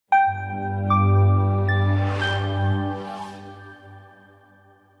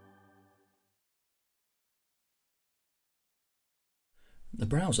The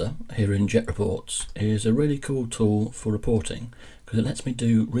browser here in Jet Reports is a really cool tool for reporting because it lets me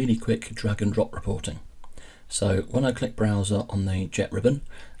do really quick drag and drop reporting. So when I click browser on the Jet ribbon,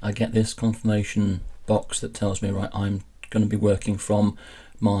 I get this confirmation box that tells me, right, I'm going to be working from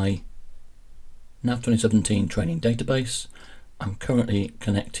my NAV 2017 training database. I'm currently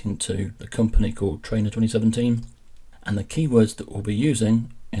connecting to the company called Trainer 2017, and the keywords that we'll be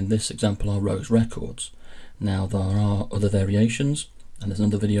using in this example are rows records. Now there are other variations, and there's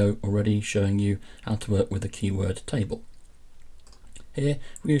another video already showing you how to work with the keyword table. Here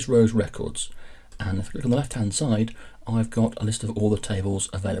we use rows records, and if I click on the left hand side, I've got a list of all the tables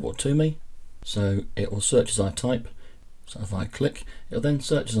available to me. So it will search as I type. So if I click, it'll then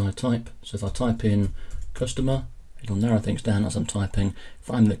search as I type. So if I type in customer, it'll narrow things down as I'm typing,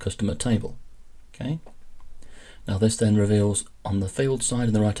 find the customer table. Okay. Now this then reveals on the field side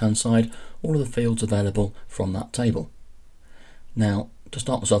and the right hand side all of the fields available from that table. Now to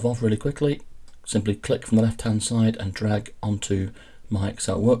start myself off really quickly, simply click from the left hand side and drag onto my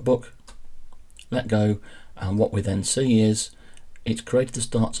Excel workbook, let go, and what we then see is it's created the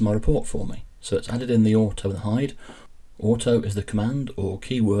starts of my report for me. So it's added in the auto and the hide. Auto is the command or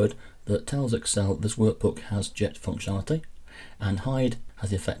keyword that tells Excel this workbook has Jet functionality, and hide has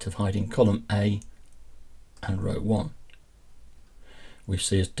the effect of hiding column A and row 1. We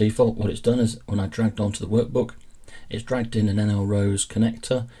see as default what it's done is when I dragged onto the workbook, it's dragged in an NL rows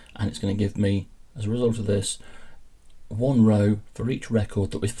connector, and it's going to give me, as a result of this, one row for each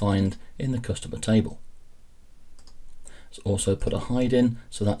record that we find in the customer table. It's also put a hide in,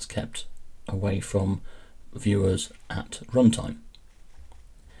 so that's kept away from viewers at runtime.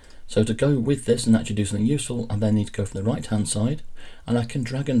 So to go with this and actually do something useful, I then need to go from the right hand side, and I can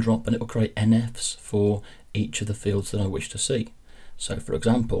drag and drop and it will create NFs for each of the fields that I wish to see. So for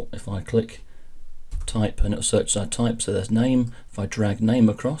example, if I click type and it'll search as I type, so there's name. If I drag name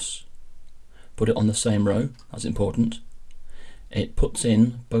across, put it on the same row, that's important, it puts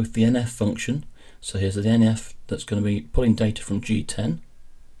in both the NF function. So here's the NF that's going to be pulling data from G10,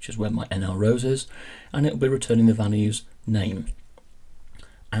 which is where my NL rows is, and it will be returning the values name,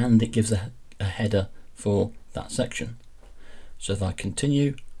 and it gives a header for that section. So if I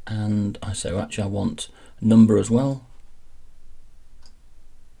continue and I say, well, actually I want number as well,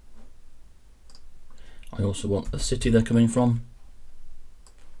 I also want the city they're coming from,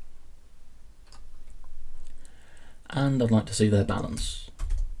 and I'd like to see their balance.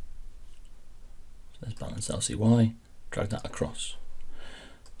 So there's balance LCY, drag that across.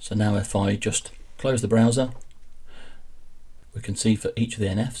 So now if I just close the browser, we can see for each of the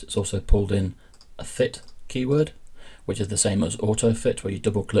NFs it's also pulled in a fit keyword, which is the same as auto fit, where you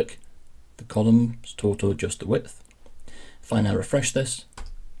double click the columns to auto adjust the width. If I now refresh this,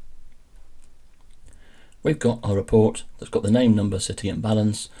 we've got our report that's got the name, number, city and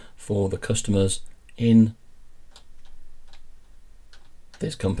balance for the customers in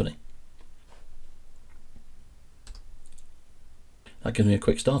this company. That gives me a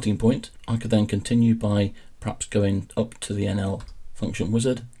quick starting point. I could then continue by perhaps going up to the NL function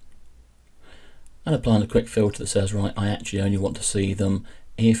wizard and applying a quick filter that says, right, I actually only want to see them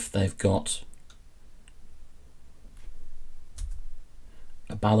if they've got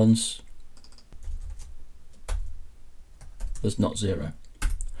a balance that's not 0.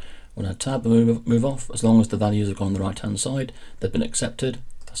 When I tab and move off, as long as the values have gone on the right hand side, they've been accepted.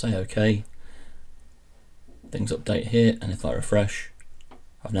 I say OK, things update here, and if I refresh,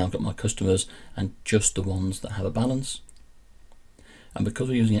 I've now got my customers and just the ones that have a balance. And because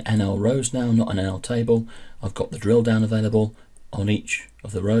we're using an NL rows now, not an NL table, I've got the drill down available on each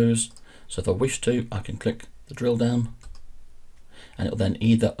of the rows. So if I wish to, I can click the drill down and it'll then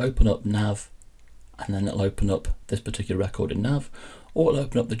either open up NAV, and then it'll open up this particular record in NAV, or it'll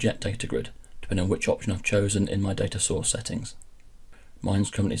open up the Jet data grid, depending on which option I've chosen in my data source settings. Mine's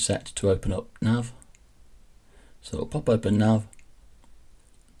currently set to open up NAV. So it'll pop open NAV,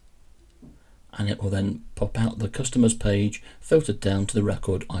 and it will then pop out the customers page filtered down to the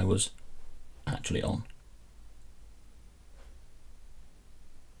record I was actually on.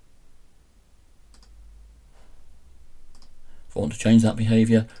 If I want to change that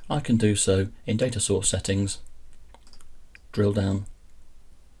behavior, I can do so in data source settings, drill down,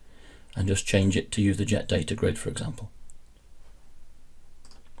 and just change it to use the Jet data grid, for example.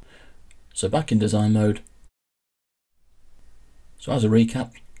 So back in design mode. So as a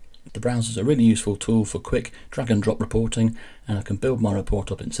recap, the browser is a really useful tool for quick drag and drop reporting, and I can build my report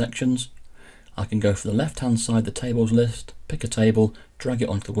up in sections. I can go from the left hand side, the tables list, pick a table, drag it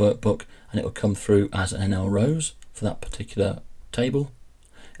onto the workbook, and it will come through as an NL rows for that particular table.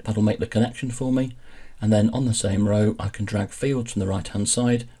 That'll make the connection for me, And then on the same row, I can drag fields from the right hand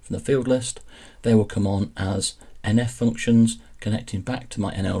side from the field list. They will come on as NF functions connecting back to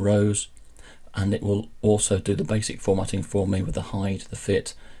my NL rows, and it will also do the basic formatting for me with the hide, the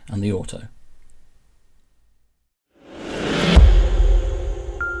fit and the auto.